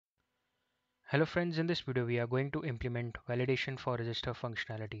Hello friends, in this video we are going to implement validation for register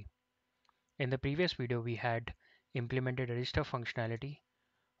functionality. In the previous video we had implemented a register functionality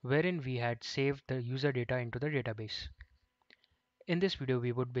wherein we had saved the user data into the database. In this video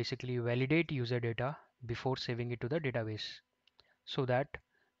we would basically validate user data before saving it to the database so that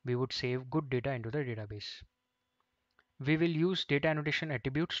we would save good data into the database. We will use data annotation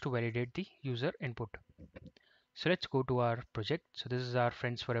attributes to validate the user input. So let's go to our project. So this is our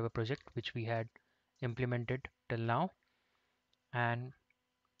Friends Forever project which we had implemented till now. And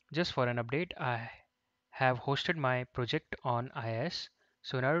just for an update, I have hosted my project on IIS.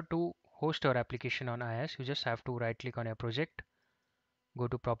 So in order to host your application on IIS, you just have to right click on your project, go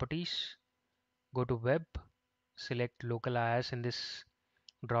to properties, go to web, select local IIS in this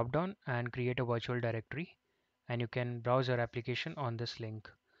drop down and create a virtual directory, and you can browse your application on this link.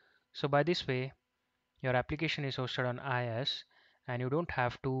 So by this way, your application is hosted on IIS and you don't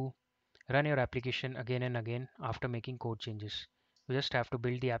have to run your application again and again after making code changes. You just have to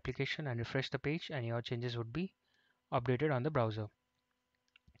build the application and refresh the page and your changes would be updated on the browser.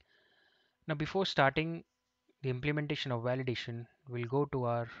 Now before starting the implementation of validation, we'll go to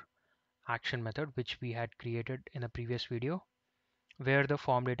our action method which we had created in a previous video where the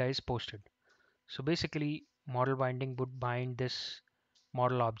form data is posted. So basically model binding would bind this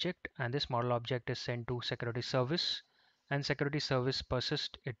model object and this model object is sent to security service and security service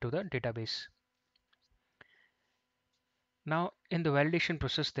persists it to the database. Now in the validation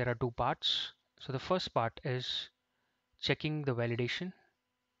process there are two parts. So the first part is checking the validation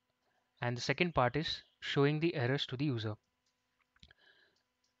and the second part is showing the errors to the user.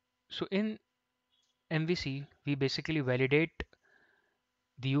 So in MVC we basically validate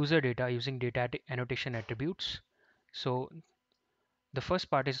the user data using data annotation attributes. So the first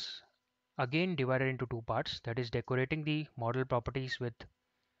part is again divided into two parts, that is decorating the model properties with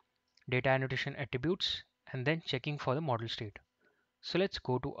data annotation attributes and then checking for the model state. So let's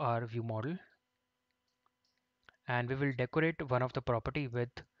go to our view model and we will decorate one of the property with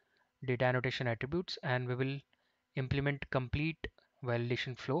data annotation attributes and we will implement complete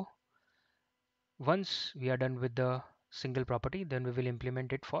validation flow. Once we are done with the single property, then we will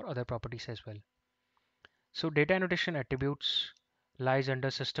implement it for other properties as well. So data annotation attributes lies under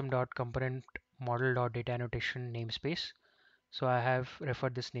system.component model.data annotation namespace. So I have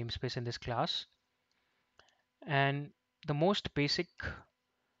referred this namespace in this class. And the most basic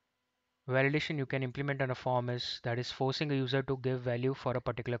validation you can implement on a form is that is forcing a user to give value for a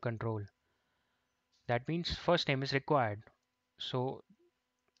particular control. That means first name is required. So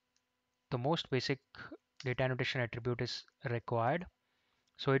the most basic data annotation attribute is required.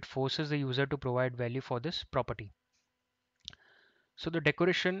 So it forces the user to provide value for this property. So the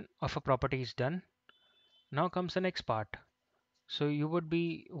decoration of a property is done. Now comes the next part. So you would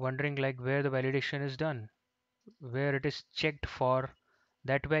be wondering like where the validation is done, where it is checked for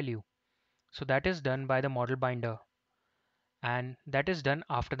that value. So that is done by the model binder and that is done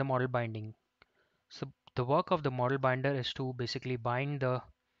after the model binding. So the work of the model binder is to basically bind the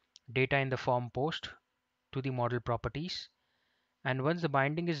data in the form post to the model properties, and once the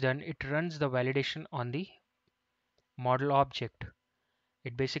binding is done it runs the validation on the model object.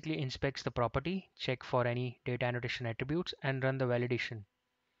 It basically inspects the property, check for any data annotation attributes and run the validation.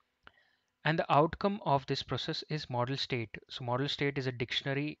 And the outcome of this process is model state. So model state is a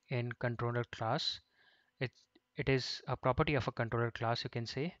dictionary in controller class. It, it is a property of a controller class, you can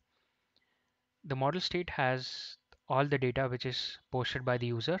say. The model state has all the data which is posted by the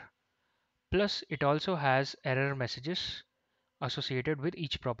user. Plus it also has error messages associated with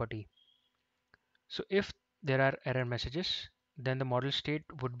each property. So if there are error messages, then the model state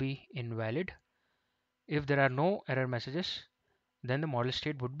would be invalid. If there are no error messages, then the model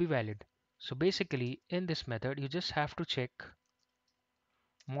state would be valid. So basically in this method you just have to check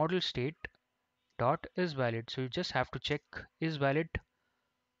model state dot is valid. So you just have to check is valid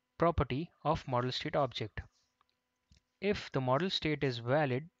property of model state object. If the model state is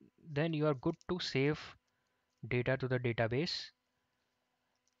valid, then you are good to save data to the database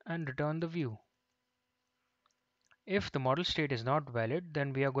and return the view. If the model state is not valid,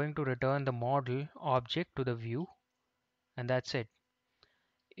 then we are going to return the model object to the view, and that's it.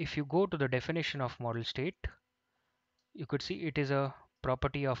 If you go to the definition of model state, you could see it is a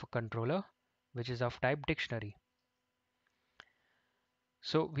property of a controller which is of type dictionary.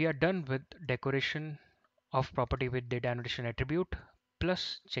 So we are done with decoration of property with data annotation attribute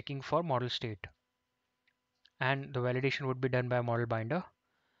plus checking for model state, and the validation would be done by model binder.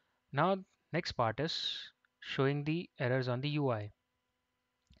 Now next part is showing the errors on the UI.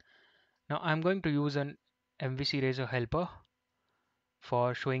 Now I'm going to use an MVC Razor helper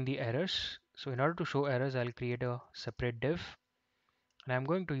for showing the errors. So in order to show errors, I'll create a separate div, and I'm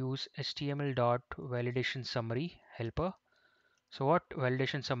going to use html.validation summary helper. So what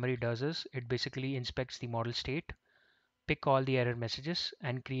validation summary does is it basically inspects the model state, pick all the error messages,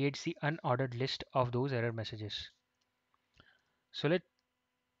 and creates the unordered list of those error messages. So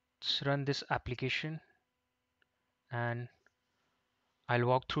let's run this application, and I'll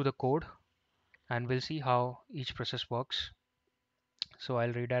walk through the code and we'll see how each process works. So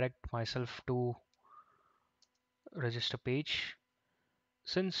I'll redirect myself to register page.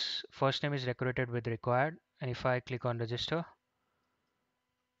 Since first name is decorated with required, and if I click on register,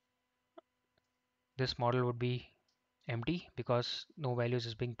 this model would be empty because no values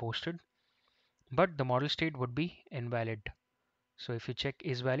is being posted, but the model state would be invalid. So if you check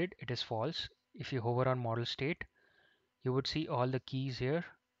is valid, it is false. If you hover on model state, you would see all the keys here.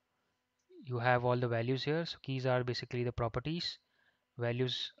 You have all the values here. So keys are basically the properties.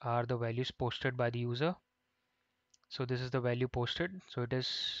 Values are the values posted by the user. So this is the value posted. So it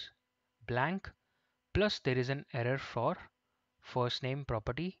is blank. Plus there is an error for first name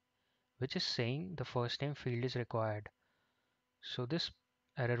property, which is saying the first name field is required. So this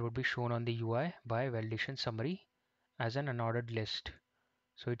error would be shown on the UI by validation summary as an unordered list.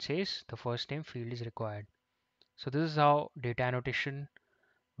 So it says the first name field is required. So this is how data annotation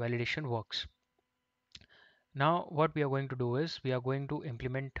validation works. Now what we are going to do is we are going to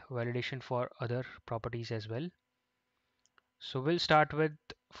implement validation for other properties as well. So we'll start with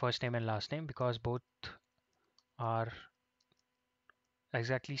first name and last name because both are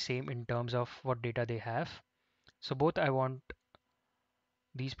exactly same in terms of what data they have. So both I want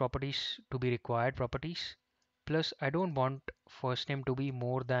these properties to be required properties. Plus I don't want first name to be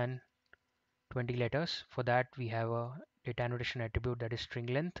more than 20 letters. For that we have a data annotation attribute that is string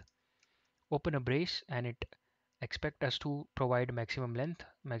length. Open a brace and it expect us to provide maximum length.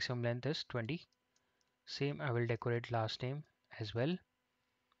 Maximum length is 20. Same I will decorate last name as well.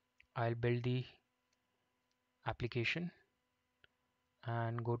 I'll build the application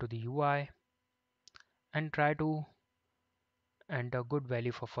and go to the UI and try to enter good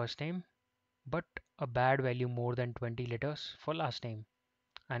value for first name but a bad value more than 20 letters for last name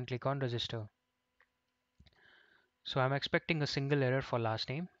and click on register. So I'm expecting a single error for last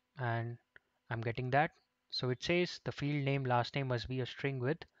name and I'm getting that. So it says the field name last name must be a string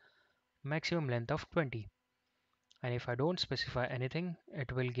with maximum length of 20. And if I don't specify anything,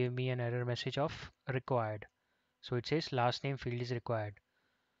 it will give me an error message of required. So it says last name field is required.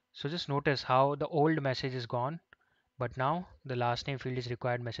 So just notice how the old message is gone, but now the last name field is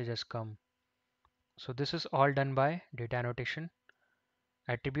required message has come. So this is all done by data annotation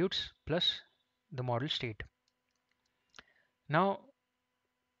attributes plus the model state. Now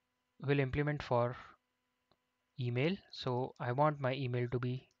we'll implement for email. So I want my email to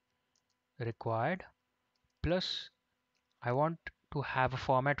be required plus I want to have a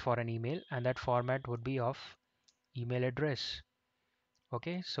format for an email and that format would be of email address.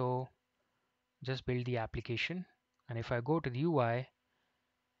 Okay, so just build the application and if I go to the UI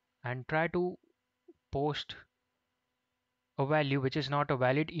and try to post a value which is not a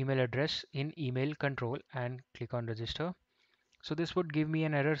valid email address in email control and click on register. So this would give me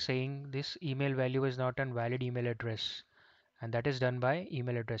an error saying this email value is not a valid email address and that is done by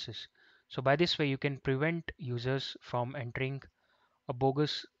email addresses. So by this way you can prevent users from entering a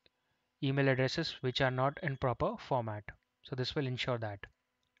bogus email addresses which are not in proper format. So this will ensure that.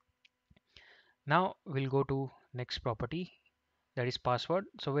 Now we'll go to next property that is password.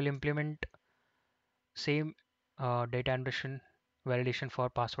 So we'll implement same data annotation validation for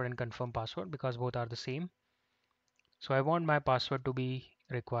password and confirm password because both are the same. So I want my password to be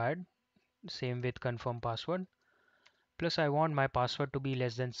required, same with confirm password. Plus I want my password to be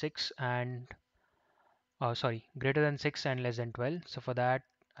less than 6 and greater than 6 and less than 12. So for that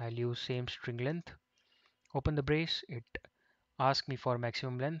I'll use same string length. Open the brace, it asks me for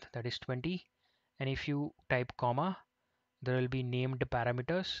maximum length that is 20 and if you type comma there will be named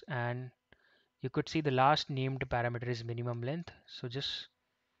parameters and you could see the last named parameter is minimum length. So just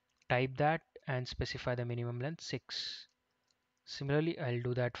type that and specify the minimum length 6. Similarly, I'll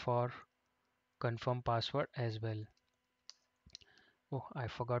do that for confirm password as well. Oh, I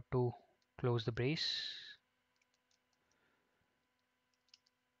forgot to close the brace.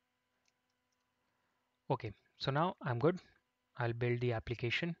 Okay, so now I'm good. I'll build the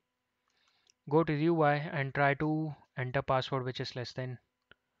application. Go to the UI and try to enter password which is less than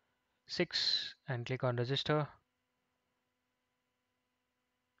 6 and click on register.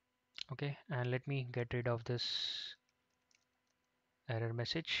 Okay, and let me get rid of this error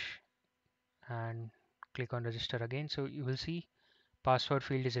message and click on register again. So you will see password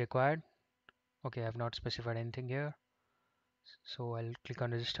field is required Okay, I have not specified anything here. So I'll click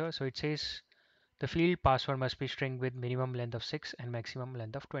on register. So it says the field password must be string with minimum length of 6 and maximum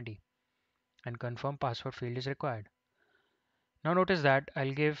length of 20, and confirm password field is required. Now notice that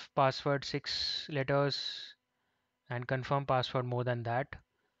I'll give password 6 letters and confirm password more than that,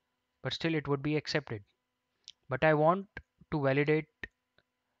 but still it would be accepted. But I want to validate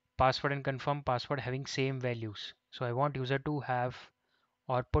password and confirm password having same values. So I want user to have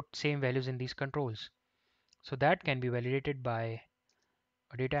or put same values in these controls. So that can be validated by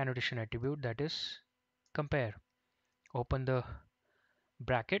a data annotation attribute, that is compare. Open the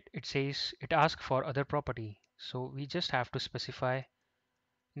bracket, it says it asks for other property. So we just have to specify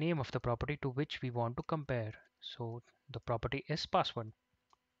name of the property to which we want to compare. So the property is password.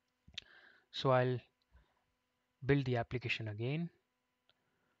 So I'll build the application again.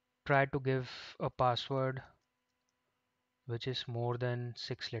 Try to give a password which is more than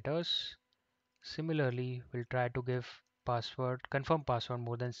 6 letters. Similarly, we'll try to give confirm password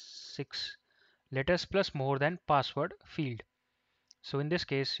more than 6 letters plus more than password field. So in this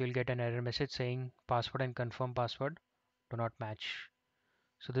case, you'll get an error message saying password and confirm password do not match.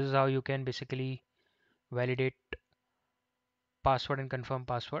 So this is how you can basically validate password and confirm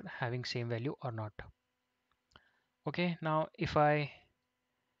password having same value or not. Okay, now if I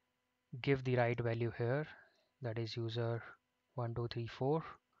give the right value here, that is user 1234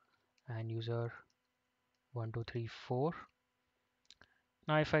 and user 1234.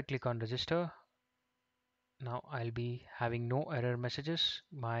 Now if I click on register, now I'll be having no error messages.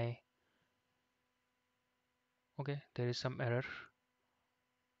 Okay, there is some error.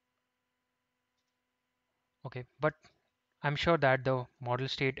 Okay, but I'm sure that the model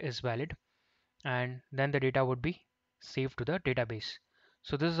state is valid, and then the data would be saved to the database.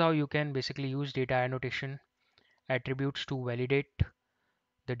 So this is how you can basically use data annotation attributes to validate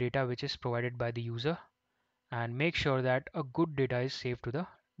the data which is provided by the user and make sure that a good data is saved to the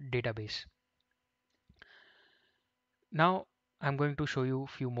database. Now I'm going to show you a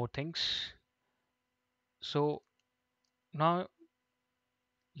few more things. So now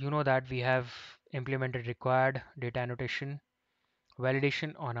you know that we have implemented required data annotation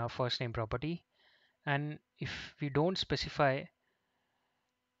validation on our first name property, and if we don't specify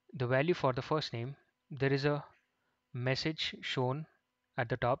the value for the first name, there is a message shown at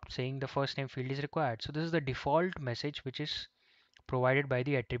the top saying the first name field is required. So this is the default message which is provided by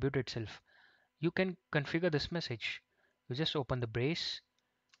the attribute itself. You can configure this message. You just open the brace,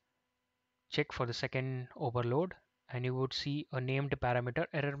 check for the second overload, and you would see a named parameter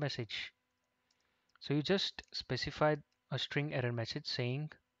error message. So you just specify a string error message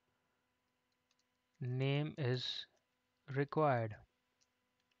saying name is required.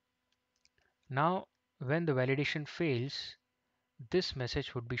 Now when the validation fails, this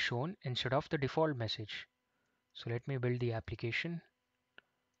message would be shown instead of the default message. So let me build the application,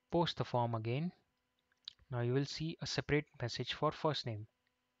 post the form again. Now you will see a separate message for first name.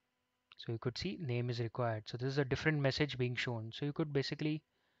 So you could see name is required. So this is a different message being shown. So you could basically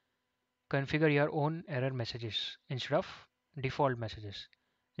configure your own error messages instead of default messages.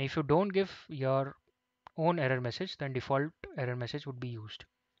 And if you don't give your own error message, then default error message would be used.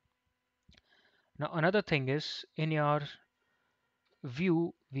 Now another thing is in your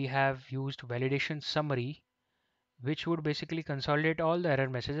view, we have used validation summary, which would basically consolidate all the error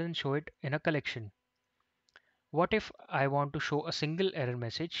messages and show it in a collection. What if I want to show a single error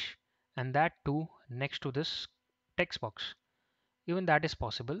message and that too next to this text box? Even that is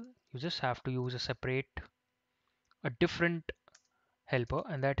possible. You just have to use a different helper,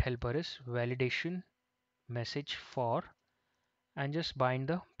 and that helper is validation message for, and just bind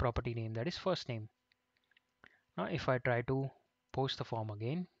the property name, that is first name. Now if I try to post the form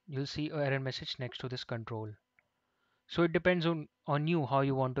again, you'll see a error message next to this control. So it depends on you how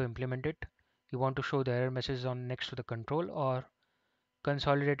you want to implement it. You want to show the error messages on next to the control or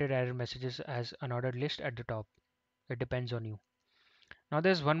consolidated error messages as an ordered list at the top. It depends on you. Now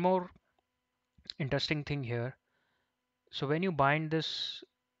there's one more interesting thing here. So when you bind this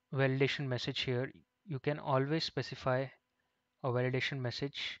validation message here, you can always specify a validation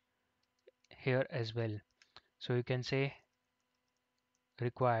message here as well. So you can say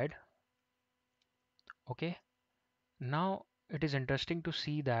required. Okay. Now it is interesting to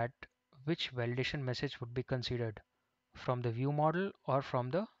see that which validation message would be considered from the view model or from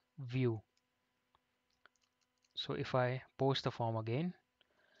the view. So if I post the form again,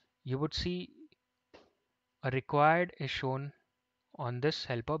 you would see a required is shown on this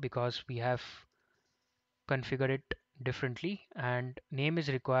helper because we have configured it differently, and name is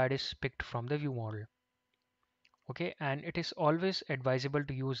required is picked from the view model. Okay, and it is always advisable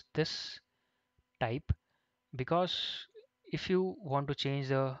to use this type, because if you want to change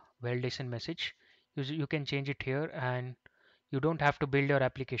the validation message, you can change it here, and you don't have to build your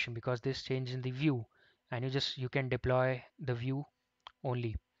application because this change in the view, and you can deploy the view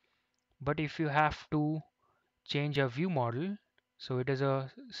only. But if you have to change a view model, so it is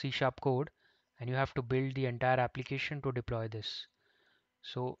a C sharp code, and you have to build the entire application to deploy this.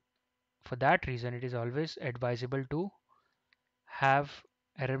 So for that reason, it is always advisable to have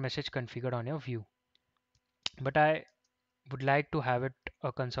error message configured on your view. But I would like to have it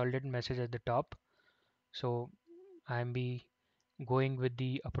a consolidated message at the top, so I'm be going with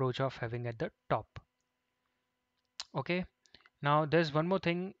the approach of having at the top. Okay, now there's one more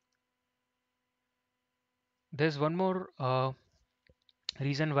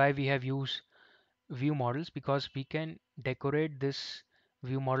reason why we have used view models, because we can decorate this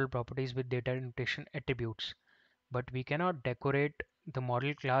view model properties with data annotation attributes, but we cannot decorate the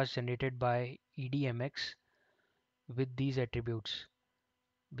model class generated by EDMX with these attributes,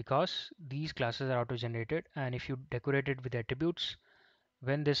 because these classes are auto generated, and if you decorate it with attributes,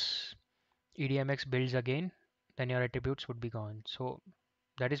 when this EDMX builds again, then your attributes would be gone. So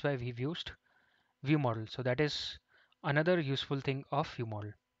that is why we've used view model. So that is another useful thing of view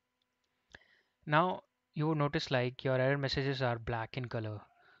model. Now you will notice like your error messages are black in color.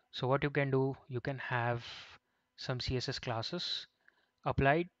 So what you can do, you can have some CSS classes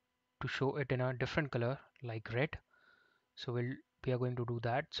applied to show it in a different color like red. So we are going to do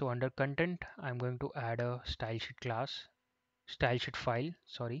that. So under content, I'm going to add a style sheet class, style sheet file,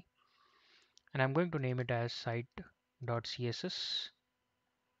 sorry, and I'm going to name it as site.css.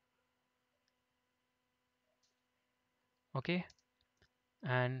 Okay,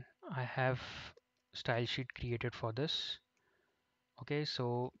 and I have style sheet created for this. Okay,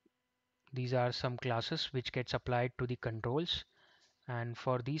 so these are some classes which gets applied to the controls, and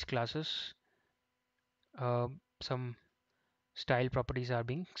for these classes uh, some style properties are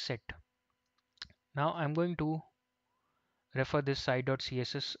being set. Now I'm going to refer this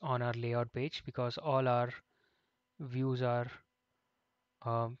site.css on our layout page because all our views are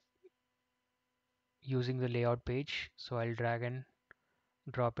um, using the layout page. So I'll drag and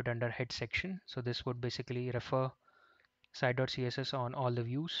drop it under head section. So this would basically refer site.css on all the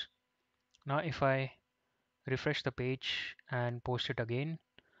views. Now if I refresh the page and post it again,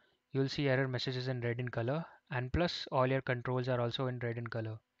 you'll see error messages in red in color, and plus all your controls are also in red in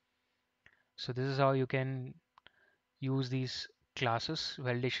color. So this is how you can use these classes,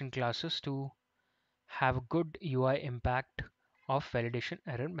 validation classes, to have good UI impact of validation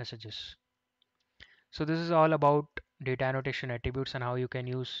error messages. So this is all about data annotation attributes and how you can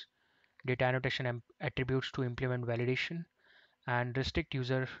use data annotation attributes to implement validation and restrict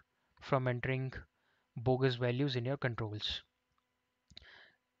user from entering bogus values in your controls.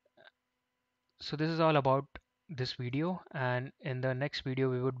 So this is all about this video, and in the next video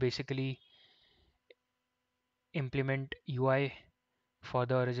we would basically implement UI for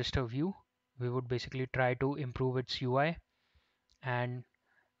the register view. We would basically try to improve its UI and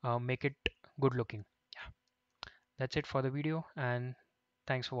make it good looking. Yeah, that's it for the video, and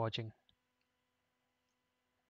thanks for watching.